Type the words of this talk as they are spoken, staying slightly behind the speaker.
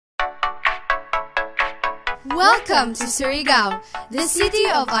Welcome to Surigao, the city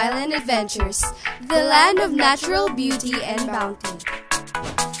of island adventures, the land of natural beauty and bounty.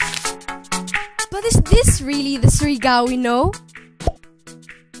 But is this really the Surigao we know?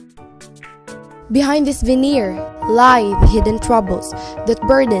 Behind this veneer lie the hidden troubles that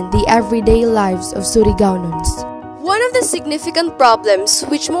burden the everyday lives of Surigaonons. One of the significant problems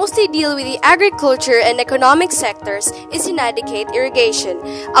which mostly deal with the agriculture and economic sectors is inadequate irrigation.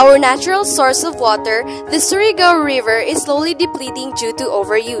 Our natural source of water, the Surigao River, is slowly depleting due to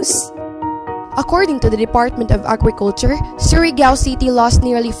overuse. According to the Department of Agriculture, Surigao City lost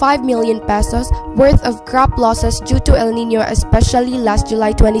nearly 5 million pesos worth of crop losses due to El Nino, especially last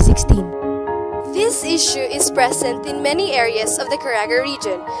July 2016. This issue is present in many areas of the CARAGA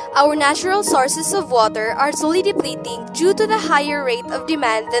region. Our natural sources of water are slowly depleting due to the higher rate of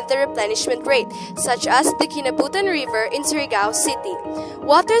demand than the replenishment rate, such as the Kinabutan River in Surigao City.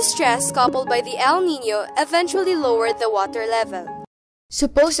 Water stress coupled by the El Nino eventually lowered the water level.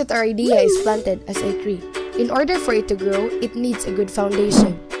 Suppose that our idea is planted as a tree. In order for it to grow, it needs a good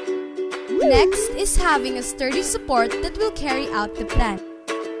foundation. Next is having a sturdy support that will carry out the plant.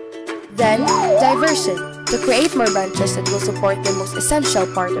 Then, diversion, to create more branches that will support the most essential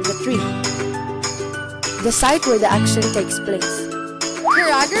part of the tree, the site where the action takes place.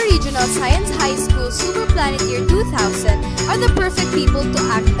 CARAGA Regional Science High School Super Planeteer 2000 are the perfect people to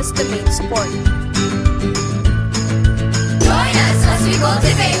act as the main support. Join us as we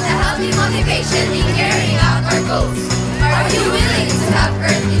cultivate a healthy motivation in carrying out our goals. Are you willing to have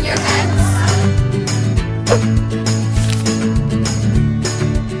earth in your hands?